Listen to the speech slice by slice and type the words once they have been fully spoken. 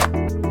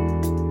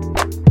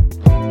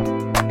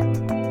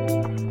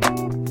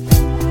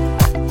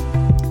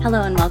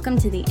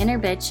Welcome to the Inner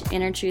Bitch,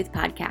 Inner Truth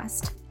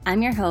podcast.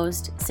 I'm your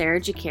host,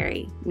 Sarah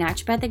Jakari,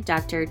 naturopathic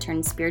doctor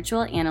turned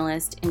spiritual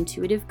analyst,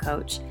 intuitive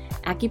coach,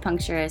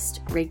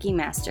 acupuncturist, Reiki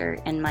master,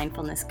 and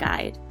mindfulness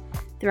guide.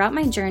 Throughout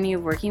my journey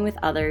of working with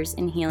others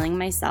and healing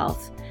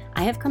myself,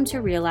 I have come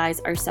to realize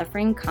our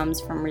suffering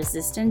comes from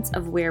resistance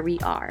of where we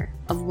are,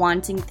 of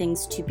wanting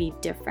things to be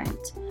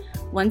different.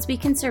 Once we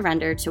can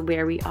surrender to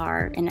where we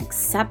are and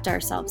accept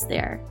ourselves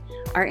there,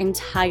 our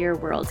entire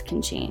world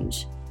can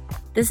change.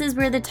 This is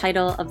where the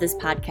title of this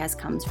podcast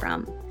comes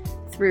from.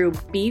 Through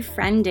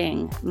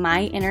befriending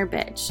my inner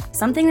bitch,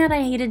 something that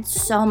I hated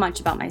so much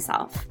about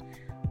myself,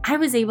 I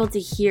was able to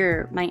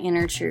hear my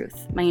inner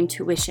truth, my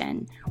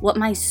intuition, what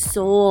my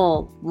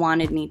soul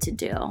wanted me to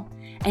do.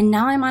 And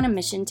now I'm on a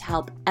mission to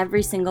help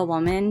every single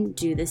woman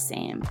do the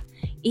same.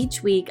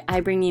 Each week,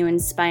 I bring you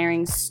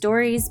inspiring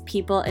stories,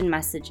 people, and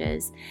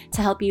messages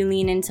to help you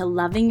lean into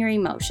loving your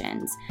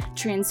emotions,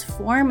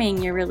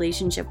 transforming your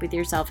relationship with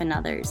yourself and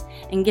others,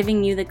 and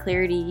giving you the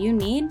clarity you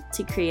need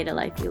to create a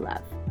life you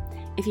love.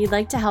 If you'd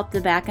like to help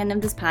the back end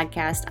of this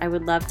podcast, I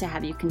would love to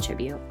have you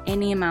contribute.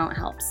 Any amount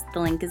helps.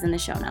 The link is in the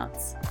show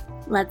notes.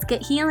 Let's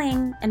get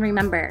healing. And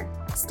remember,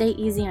 stay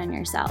easy on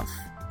yourself.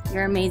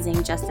 You're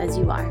amazing just as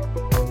you are.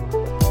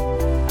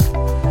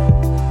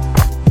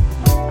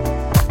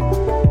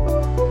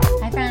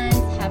 Hi friends,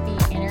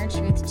 happy Inner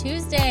Truth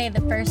Tuesday,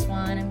 the first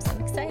one. I'm so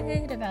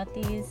excited about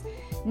these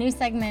new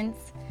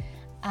segments.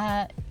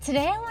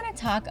 Today I want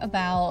to talk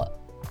about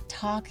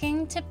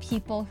talking to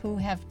people who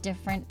have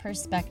different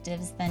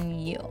perspectives than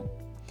you.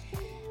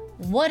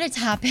 What a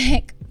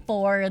topic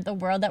for the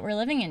world that we're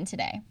living in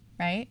today,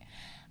 right?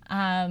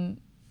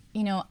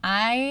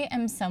 I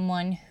am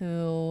someone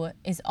who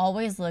is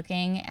always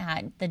looking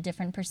at the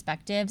different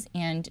perspectives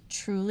and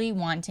truly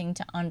wanting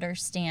to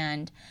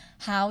understand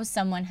how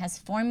someone has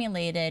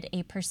formulated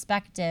a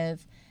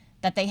perspective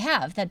that they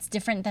have that's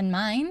different than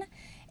mine,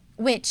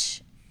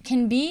 which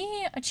can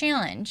be a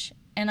challenge.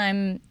 And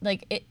I'm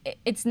like,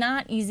 it's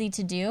not easy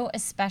to do,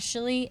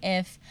 especially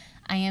if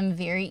I am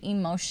very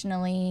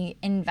emotionally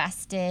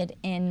invested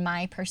in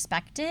my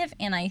perspective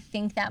and I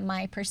think that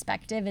my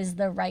perspective is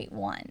the right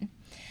one.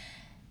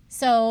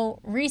 So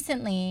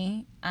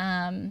recently,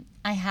 I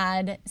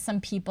had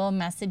some people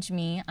message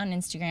me on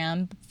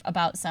Instagram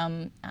about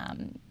some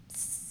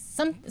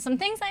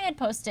things I had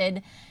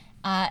posted,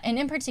 and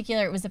in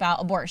particular, it was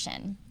about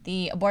abortion,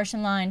 the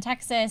abortion law in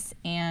Texas,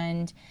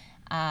 and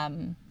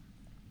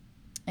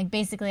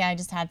basically I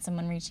just had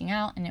someone reaching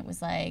out and it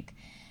was like,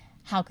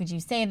 how could you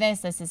say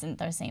this? This isn't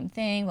the same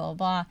thing, blah,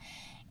 blah, blah.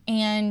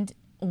 And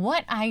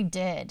what I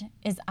did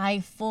is I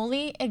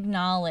fully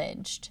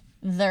acknowledged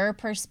their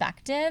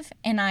perspective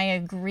and I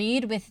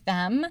agreed with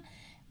them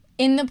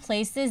in the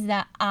places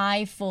that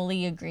I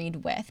fully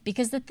agreed with.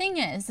 Because the thing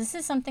is, this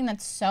is something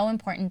that's so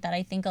important that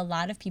I think a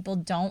lot of people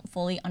don't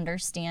fully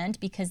understand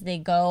because they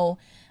go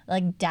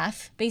like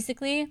deaf,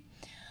 basically.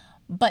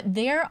 But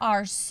there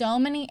are so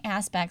many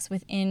aspects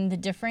within the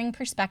differing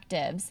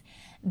perspectives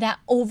that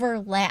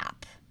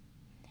overlap.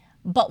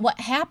 But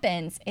what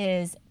happens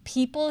is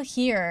people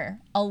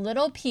hear a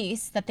little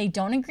piece that they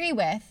don't agree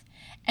with,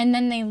 and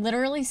then they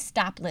literally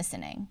stop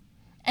listening.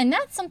 And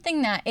that's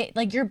something that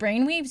your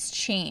brainwaves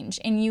change,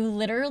 and you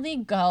literally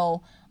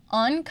go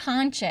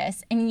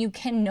unconscious, and you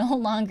can no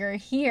longer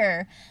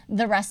hear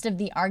the rest of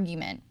the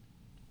argument.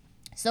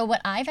 So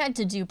what I've had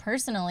to do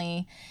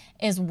personally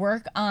is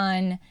work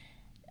on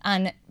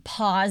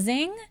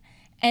pausing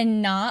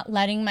and not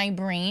letting my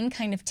brain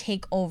kind of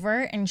take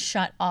over and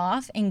shut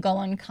off and go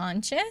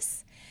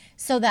unconscious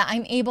so that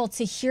I'm able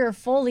to hear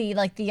fully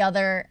like the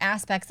other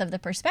aspects of the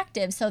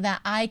perspective so that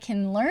I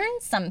can learn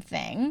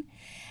something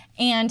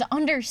and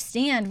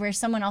understand where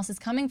someone else is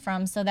coming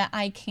from so that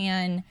I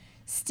can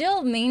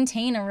still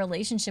maintain a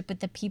relationship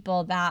with the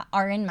people that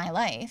are in my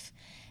life.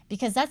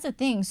 Because that's the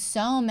thing,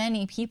 so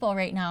many people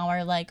right now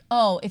are like,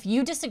 oh, if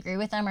you disagree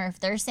with them or if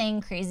they're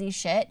saying crazy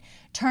shit,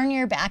 turn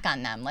your back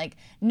on them. Like,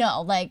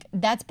 no, like,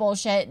 that's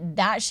bullshit.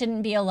 That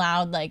shouldn't be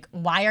allowed. Like,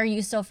 why are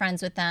you still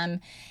friends with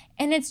them?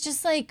 And it's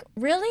just like,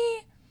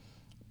 really?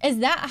 Is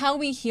that how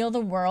we heal the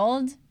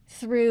world?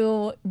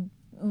 Through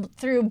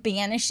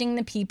banishing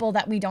the people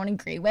that we don't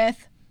agree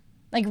with?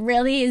 Like,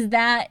 really? Is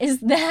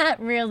that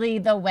really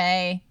the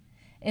way?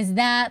 Is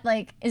that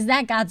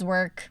God's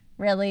work?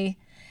 Really?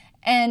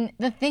 And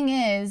the thing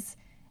is,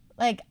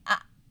 this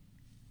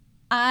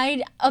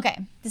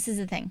is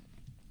the thing.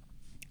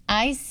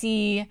 I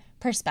see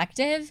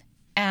perspective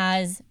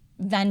as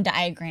Venn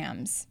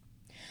diagrams,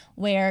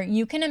 where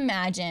you can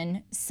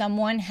imagine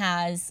someone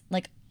has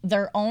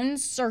their own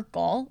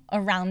circle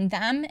around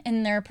them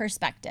and their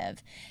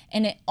perspective,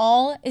 and it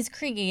all is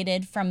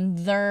created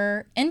from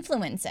their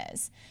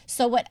influences.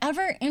 So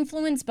whatever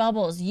influence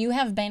bubbles you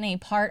have been a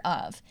part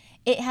of,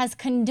 it has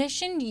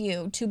conditioned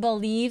you to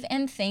believe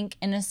and think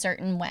in a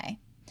certain way.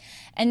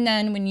 And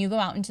then when you go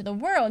out into the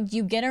world,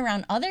 you get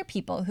around other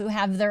people who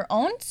have their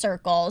own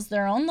circles,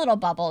 their own little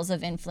bubbles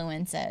of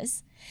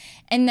influences.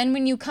 And then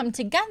when you come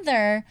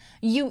together,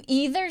 you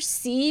either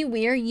see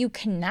where you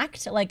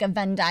connect, like a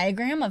Venn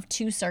diagram of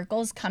two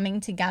circles coming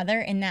together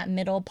in that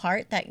middle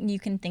part that you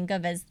can think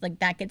of as like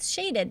that gets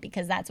shaded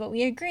because that's what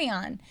we agree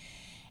on.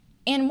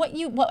 And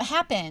what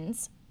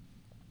happens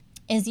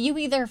is you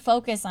either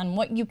focus on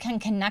what you can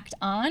connect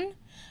on,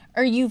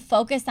 or you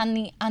focus on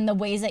the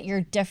ways that you're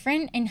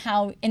different and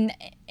how, and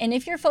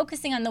if you're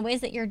focusing on the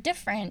ways that you're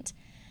different,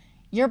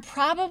 you're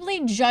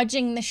probably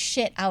judging the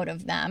shit out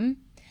of them,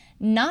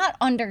 not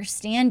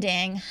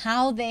understanding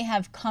how they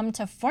have come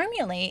to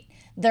formulate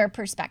their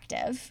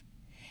perspective.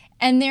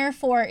 And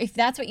therefore, if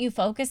that's what you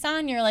focus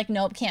on, you're like,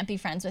 nope, can't be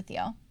friends with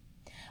you.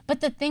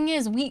 But the thing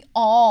is, we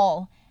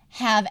all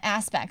have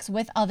aspects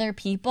with other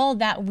people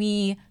that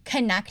we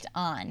connect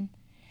on.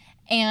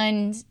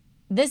 And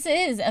this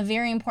is a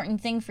very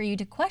important thing for you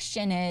to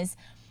question is,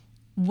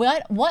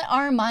 what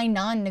are my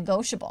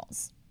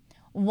non-negotiables?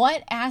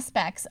 What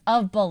aspects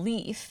of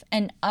belief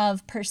and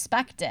of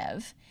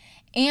perspective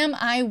am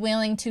I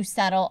willing to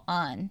settle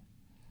on?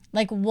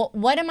 Like,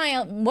 what am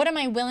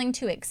I willing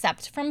to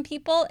accept from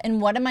people,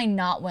 and what am I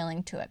not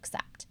willing to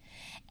accept?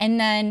 And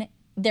then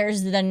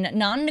there's the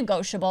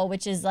non-negotiable,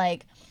 which is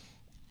like,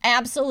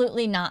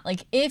 absolutely not.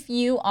 Like, if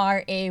you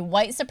are a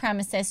white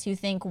supremacist who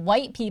think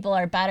white people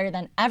are better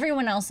than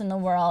everyone else in the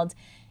world,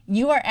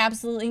 you are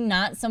absolutely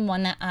not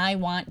someone that I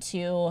want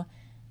to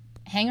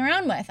hang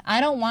around with. I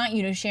don't want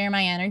you to share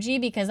my energy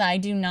because I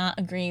do not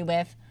agree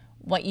with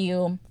what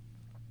you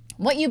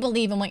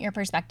believe and what your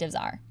perspectives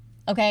are.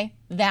 Okay?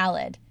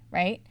 Valid,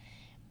 right?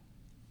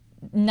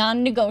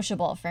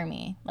 Non-negotiable for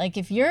me. Like,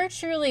 if you're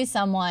truly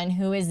someone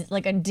who is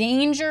like a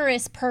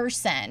dangerous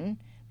person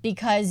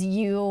because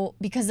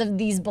of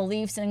these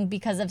beliefs and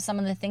because of some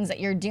of the things that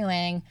you're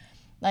doing,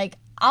 like,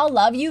 I'll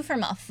love you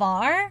from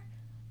afar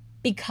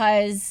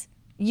because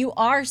you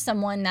are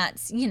someone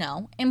that's,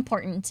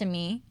 important to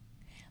me,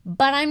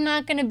 but I'm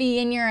not going to be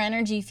in your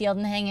energy field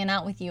and hanging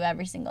out with you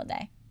every single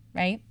day,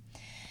 right?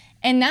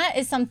 And that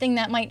is something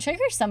that might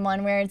trigger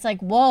someone where it's like,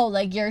 whoa,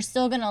 like, you're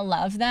still going to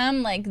love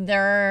them. Like,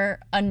 they're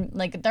a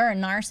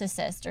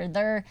narcissist, or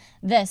they're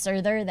this,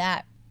 or they're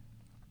that.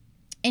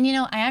 And,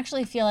 I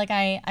actually feel like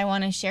I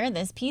want to share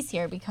this piece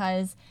here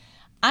because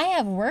I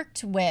have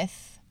worked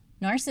with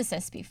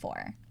narcissists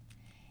before.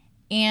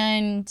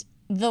 And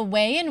the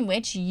way in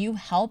which you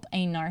help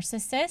a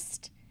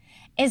narcissist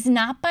is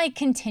not by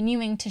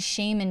continuing to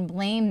shame and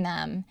blame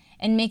them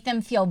and make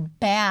them feel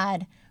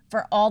bad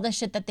for all the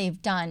shit that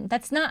they've done.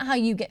 That's not how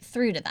you get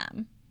through to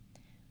them.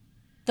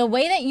 The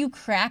way that you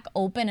crack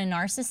open a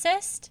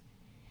narcissist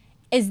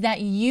is that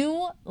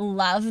you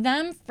love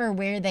them for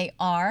where they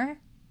are,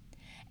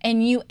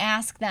 and you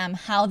ask them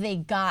how they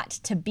got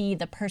to be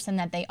the person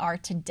that they are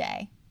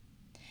today.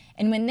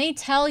 And when they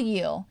tell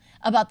you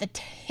about the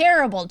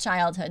terrible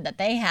childhood that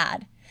they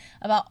had,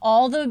 about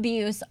all the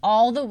abuse,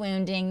 all the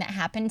wounding that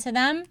happened to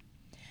them,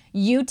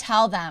 you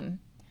tell them,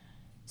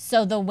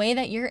 so the way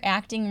that you're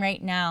acting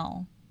right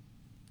now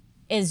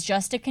is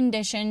just a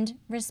conditioned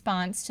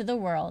response to the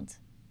world,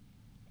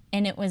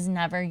 and it was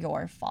never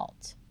your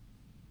fault.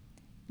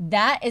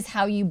 That is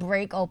how you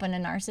break open a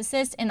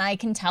narcissist, and I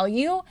can tell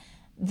you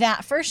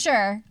that for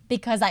sure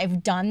because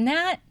I've done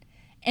that,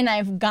 and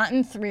I've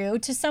gotten through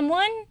to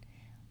someone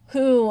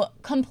who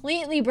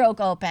completely broke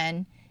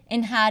open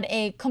and had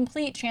a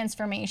complete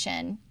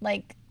transformation,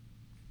 like,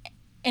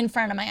 in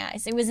front of my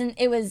eyes. It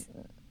was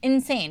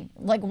insane,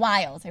 like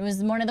wild. It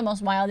was one of the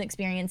most wild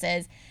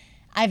experiences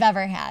I've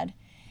ever had.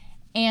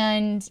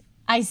 And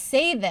I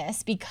say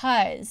this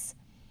because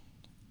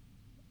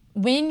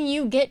when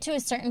you get to a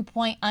certain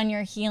point on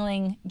your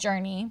healing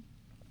journey,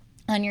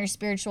 on your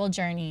spiritual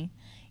journey,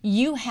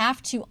 you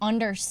have to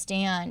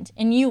understand,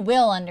 and you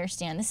will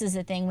understand, this is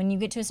the thing, when you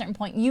get to a certain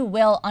point, you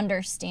will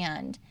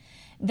understand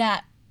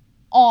that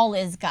all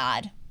is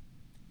God.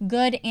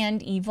 Good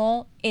and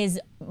evil is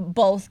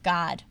both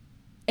God.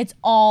 It's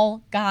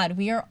all God.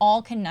 We are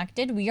all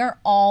connected. We are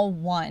all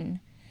one.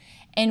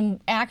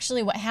 And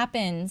actually what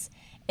happens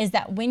is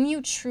that when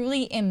you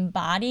truly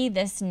embody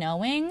this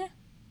knowing,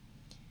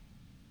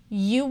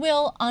 you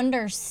will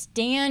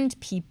understand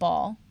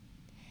people.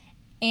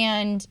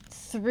 And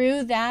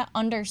through that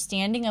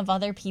understanding of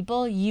other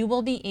people, you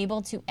will be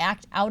able to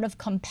act out of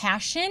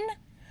compassion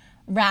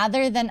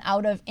rather than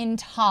out of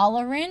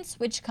intolerance,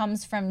 which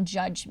comes from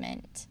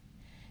judgment.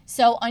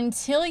 So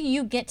until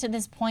you get to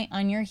this point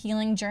on your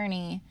healing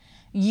journey,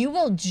 you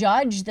will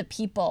judge the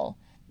people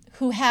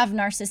who have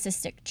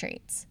narcissistic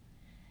traits.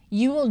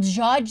 You will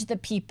judge the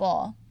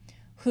people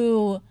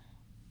who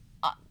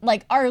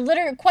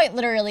are quite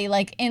literally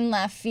like in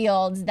left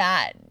field,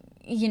 that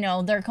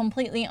they're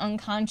completely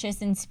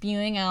unconscious and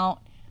spewing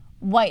out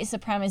white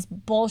supremacist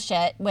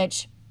bullshit,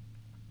 which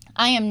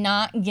I am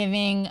not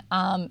giving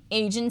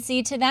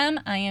agency to them.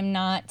 I am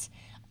not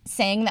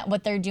saying that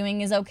what they're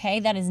doing is okay.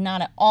 That is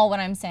not at all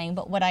what I'm saying.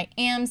 But what I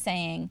am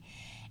saying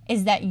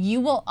is that you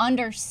will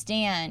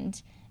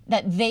understand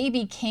that they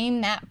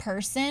became that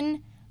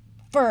person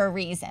for a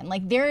reason.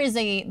 Like, there is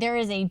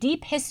a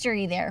deep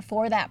history there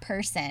for that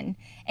person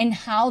and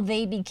how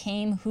they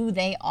became who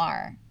they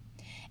are.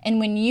 And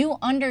when you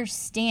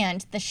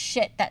understand the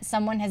shit that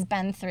someone has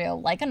been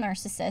through, like a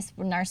narcissist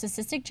with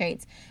narcissistic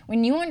traits,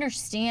 when you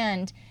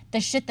understand the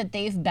shit that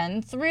they've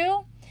been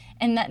through,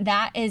 and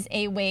that is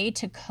a way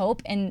to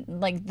cope, and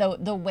like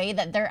the way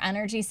that their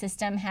energy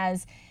system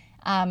has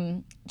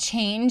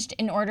changed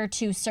in order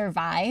to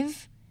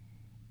survive,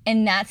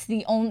 and that's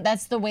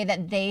the way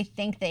that they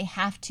think they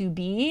have to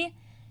be,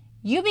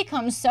 you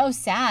become so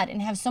sad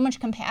and have so much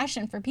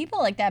compassion for people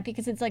like that,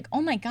 because it's like,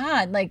 oh my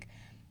God, like,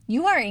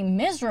 you are a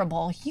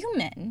miserable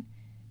human.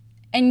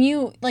 And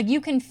you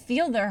can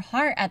feel their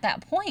heart at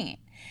that point.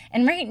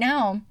 And right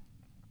now,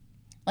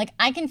 like,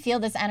 I can feel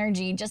this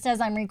energy just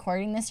as I'm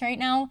recording this right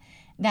now,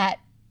 that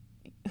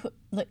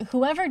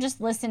whoever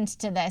just listened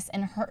to this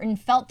and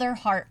felt their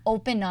heart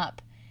open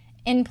up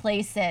in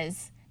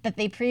places that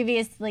they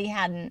previously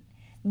hadn't.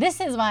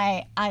 This is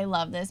why I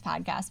love this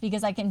podcast,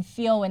 because I can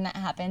feel when that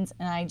happens,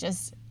 and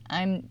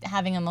I'm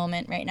having a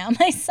moment right now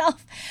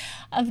myself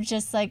of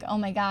just like, oh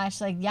my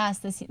gosh, like, yes,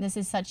 this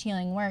is such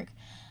healing work.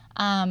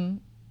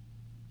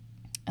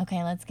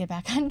 Okay, let's get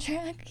back on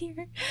track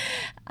here.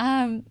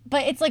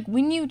 But it's like,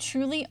 when you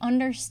truly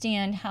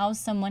understand how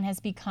someone has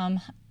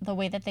become the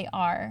way that they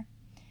are,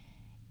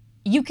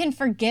 you can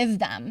forgive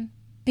them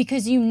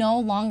because you no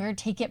longer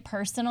take it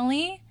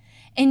personally.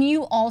 And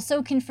you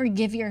also can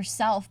forgive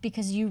yourself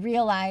because you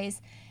realize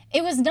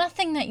it was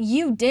nothing that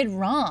you did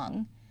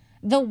wrong.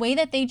 The way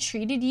that they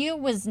treated you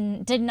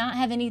did not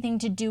have anything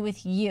to do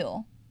with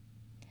you.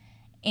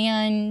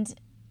 And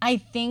I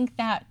think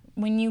that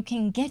when you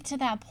can get to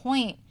that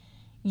point,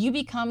 you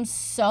become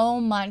so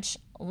much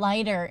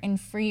lighter and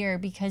freer,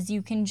 because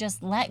you can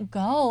just let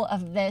go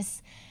of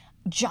this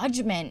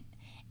judgment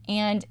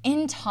and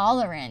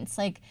intolerance.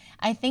 Like,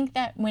 I think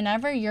that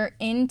whenever you're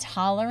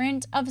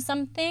intolerant of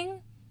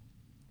something,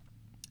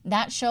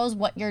 that shows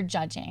what you're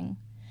judging.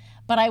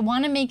 But I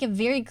want to make a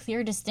very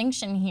clear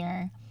distinction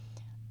here,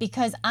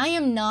 because I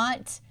am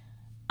not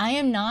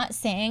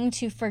saying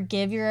to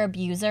forgive your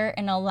abuser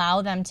and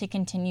allow them to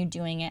continue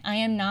doing it. I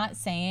am not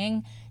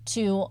saying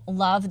to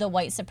love the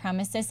white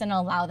supremacists and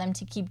allow them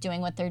to keep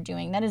doing what they're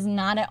doing. That is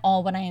not at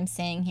all what I am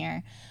saying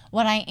here.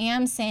 What I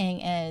am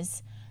saying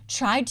is,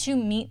 try to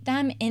meet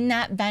them in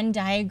that Venn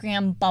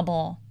diagram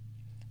bubble.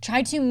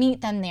 Try to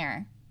meet them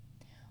there.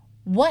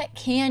 What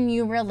can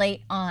you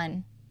relate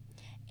on?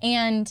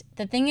 And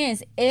the thing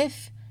is,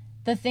 if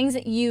the things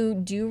that you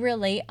do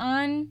relate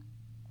on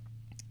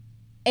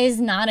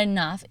is not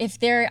enough, if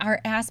there are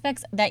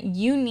aspects that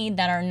you need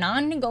that are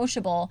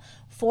non-negotiable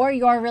for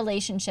your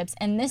relationships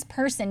and this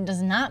person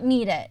does not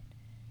meet it,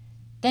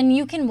 then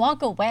you can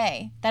walk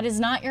away. That is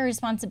not your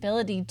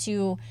responsibility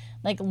to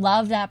like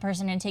love that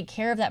person and take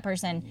care of that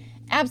person.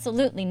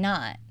 Absolutely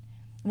not.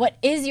 What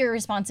is your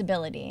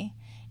responsibility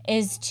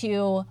is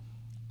to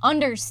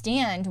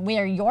understand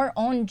where your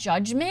own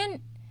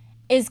judgment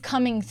is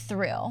coming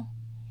through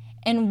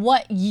and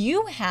what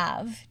you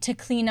have to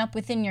clean up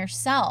within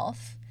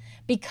yourself.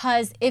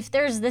 Because if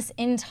there's this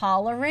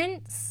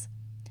intolerance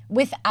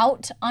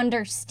without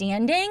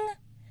understanding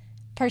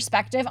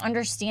perspective,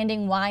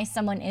 understanding why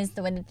someone is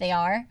the way that they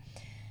are,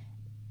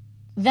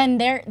 then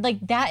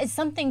that is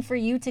something for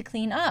you to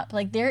clean up.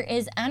 Like, there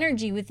is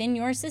energy within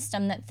your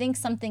system that thinks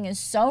something is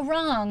so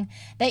wrong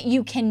that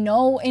you can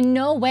in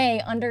no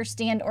way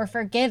understand or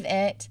forgive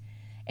it.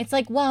 It's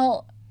like,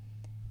 well,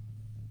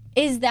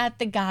 is that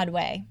the God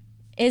way?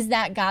 Is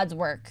that God's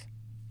work?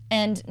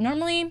 And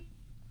normally,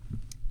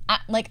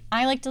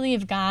 I like to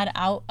leave God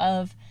out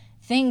of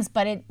things,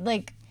 but it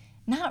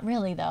not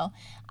really though.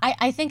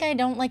 I think I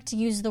don't like to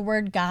use the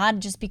word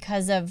God just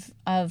because of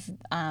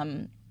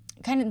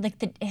kind of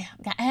like it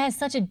has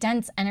such a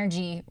dense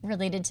energy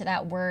related to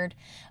that word.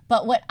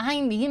 But what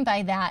I mean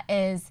by that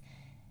is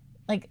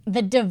like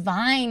the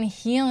divine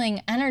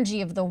healing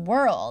energy of the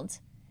world.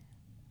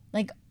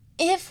 Like,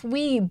 if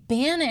we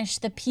banish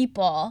the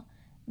people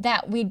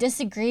that we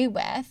disagree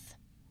with,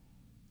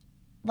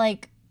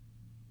 like,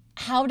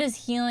 how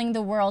does healing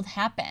the world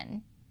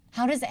happen?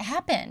 How does it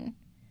happen?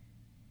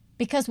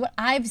 Because what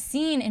I've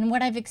seen and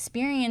what I've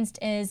experienced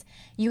is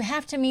you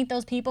have to meet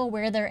those people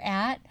where they're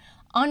at,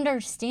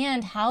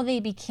 understand how they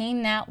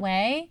became that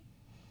way,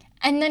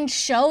 and then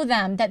show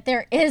them that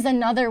there is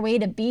another way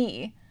to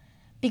be.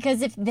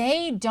 Because if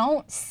they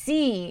don't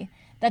see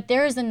that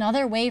there is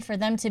another way for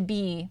them to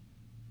be,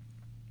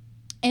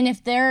 and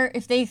if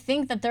they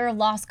think that they're a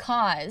lost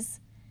cause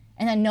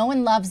and that no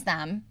one loves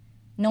them,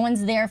 no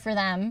one's there for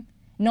them,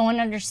 no one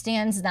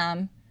understands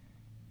them,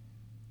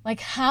 like,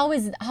 how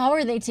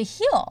are they to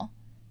heal?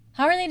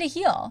 How are they to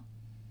heal?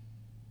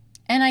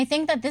 And I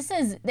think that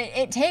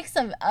it takes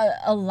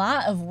a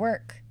lot of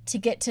work to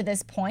get to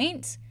this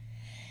point.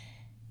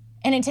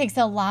 And it takes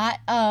a lot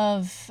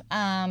of,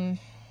 I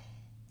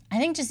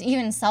think, just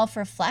even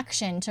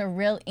self-reflection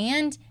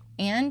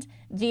and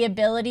the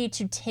ability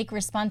to take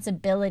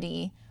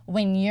responsibility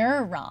when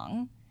you're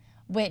wrong,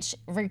 which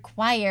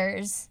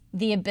requires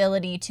the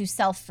ability to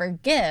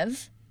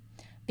self-forgive.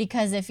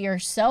 Because if you're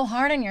so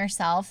hard on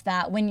yourself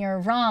that when you're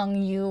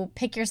wrong, you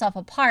pick yourself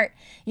apart,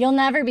 you'll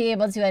never be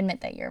able to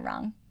admit that you're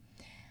wrong.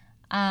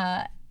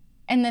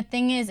 And the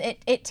thing is,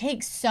 it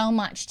takes so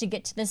much to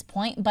get to this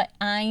point, but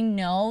I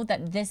know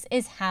that this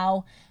is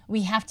how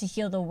we have to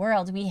heal the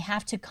world. We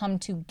have to come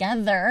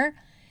together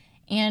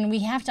and we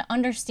have to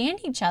understand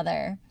each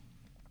other.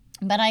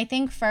 But I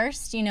think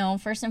first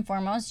and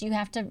foremost, you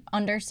have to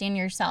understand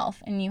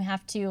yourself, and you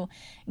have to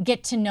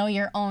get to know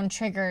your own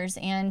triggers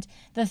and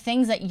the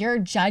things that you're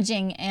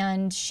judging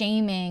and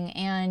shaming.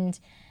 And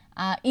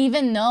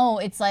even though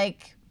it's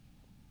like,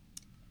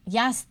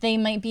 yes, they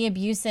might be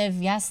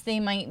abusive. Yes, they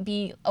might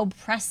be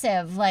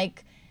oppressive,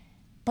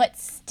 but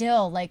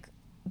still,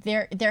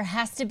 there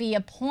has to be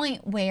a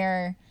point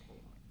where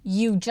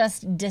you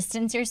just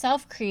distance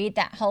yourself, create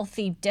that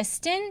healthy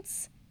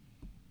distance,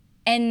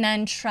 and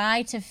then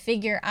try to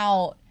figure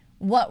out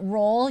what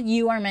role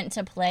you are meant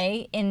to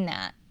play in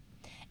that.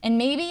 And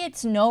maybe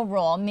it's no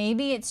role.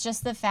 Maybe it's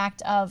just the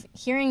fact of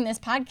hearing this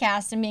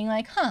podcast and being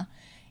like,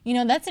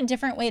 that's a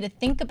different way to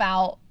think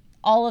about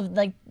all of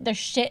the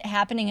shit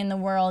happening in the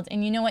world.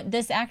 And you know what?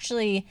 This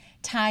actually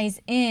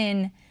ties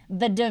in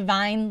the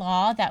divine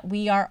law that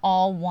we are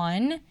all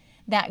one,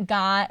 that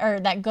God, or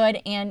that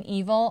good and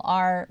evil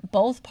are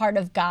both part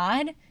of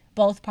God,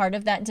 both part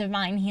of that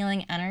divine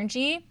healing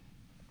energy.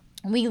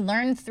 We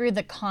learn through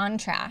the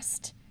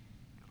contrast.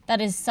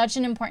 That is such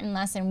an important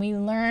lesson. We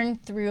learn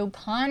through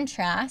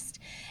contrast.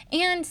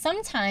 And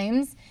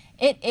sometimes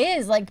it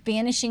is like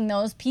banishing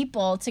those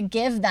people to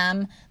give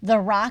them the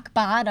rock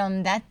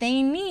bottom that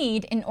they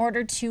need in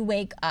order to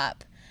wake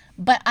up.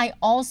 But I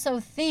also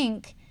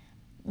think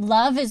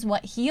love is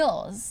what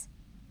heals.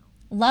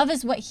 Love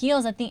is what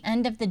heals at the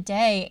end of the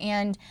day.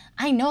 And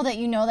I know that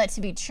you know that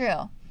to be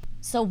true.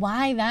 So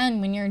why then,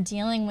 when you're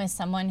dealing with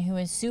someone who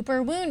is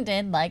super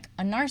wounded, like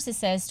a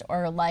narcissist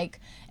or like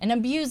an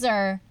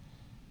abuser,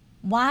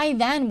 why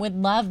then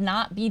would love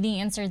not be the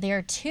answer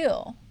there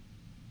too?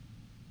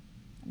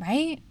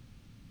 Right?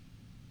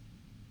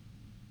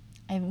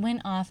 I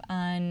went off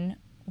on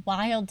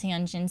wild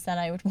tangents that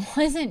I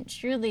wasn't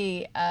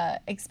truly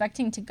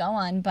expecting to go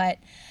on, but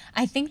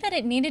I think that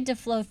it needed to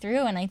flow through,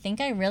 and I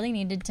think I really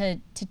needed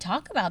to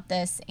talk about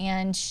this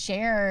and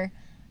share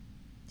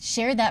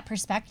that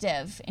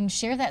perspective and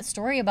share that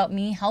story about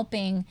me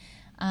helping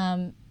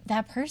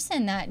that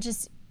person that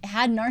just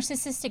had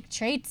narcissistic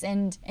traits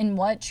and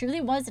what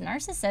truly was a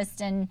narcissist,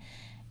 and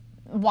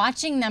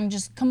watching them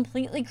just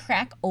completely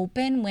crack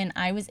open when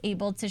I was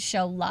able to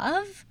show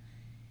love.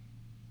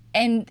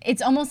 And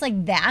it's almost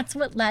like that's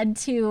what led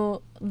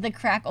to the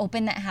crack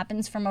open that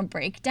happens from a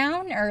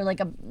breakdown, or like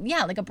a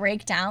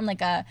breakdown,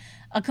 like a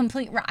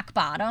complete rock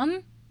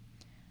bottom.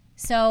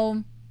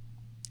 So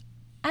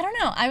I don't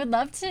know. I would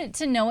love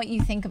to know what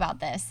you think about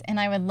this. And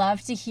I would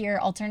love to hear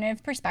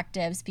alternative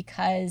perspectives,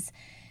 because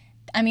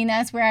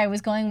that's where I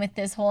was going with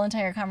this whole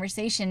entire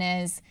conversation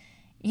is,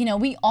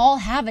 we all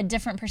have a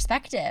different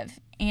perspective,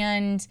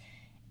 and,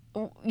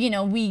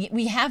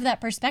 we have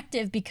that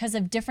perspective because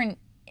of different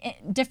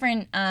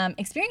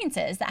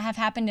experiences that have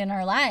happened in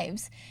our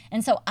lives.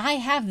 And so I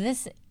have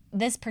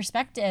this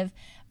perspective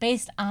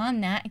based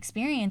on that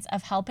experience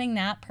of helping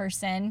that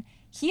person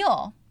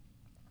heal.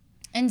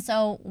 And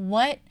so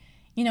what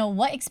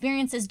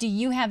experiences do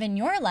you have in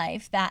your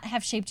life that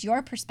have shaped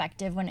your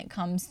perspective when it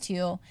comes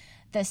to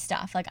this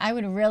stuff? I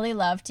would really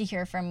love to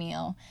hear from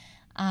you.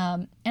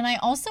 And I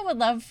also would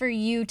love for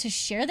you to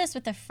share this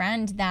with a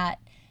friend that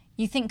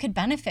you think could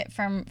benefit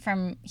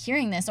from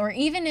hearing this. Or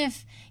even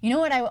if,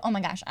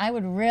 I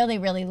would really,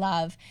 really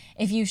love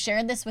if you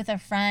shared this with a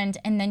friend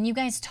and then you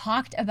guys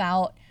talked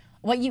about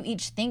what you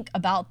each think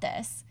about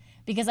this.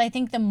 Because I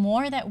think the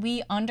more that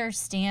we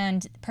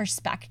understand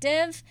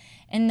perspective,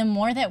 and the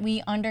more that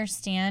we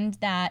understand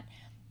that,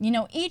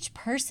 each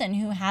person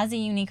who has a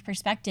unique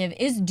perspective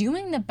is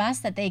doing the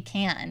best that they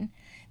can.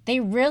 They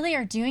really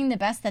are doing the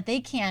best that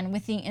they can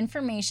with the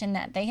information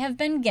that they have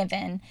been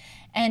given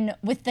and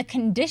with the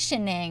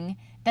conditioning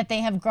that they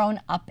have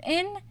grown up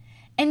in.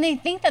 And they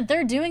think that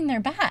they're doing their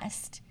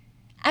best.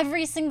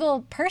 Every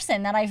single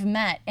person that I've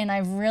met, and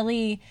I've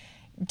really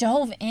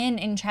dove in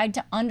and tried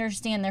to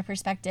understand their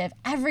perspective,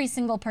 every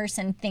single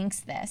person thinks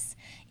this.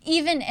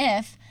 Even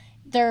if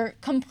they're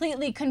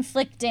completely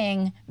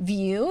conflicting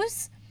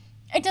views,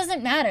 it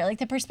doesn't matter.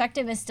 The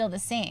perspective is still the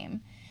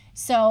same.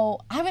 So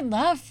I would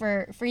love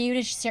for you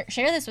to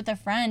share this with a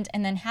friend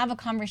and then have a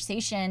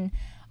conversation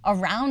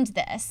around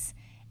this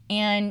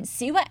and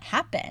see what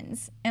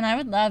happens. And I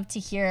would love to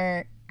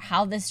hear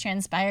how this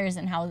transpires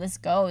and how this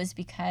goes,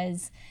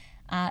 because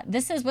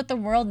this is what the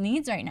world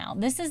needs right now.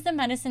 This is the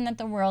medicine that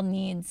the world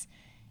needs,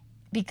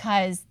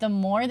 because the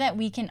more that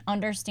we can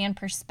understand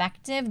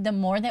perspective, the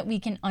more that we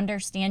can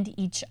understand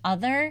each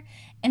other,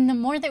 and the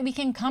more that we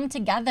can come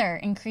together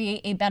and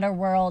create a better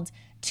world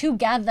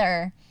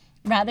together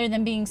rather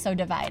than being so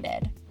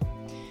divided.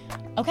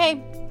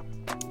 Okay,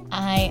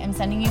 I am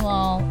sending you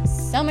all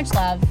so much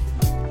love.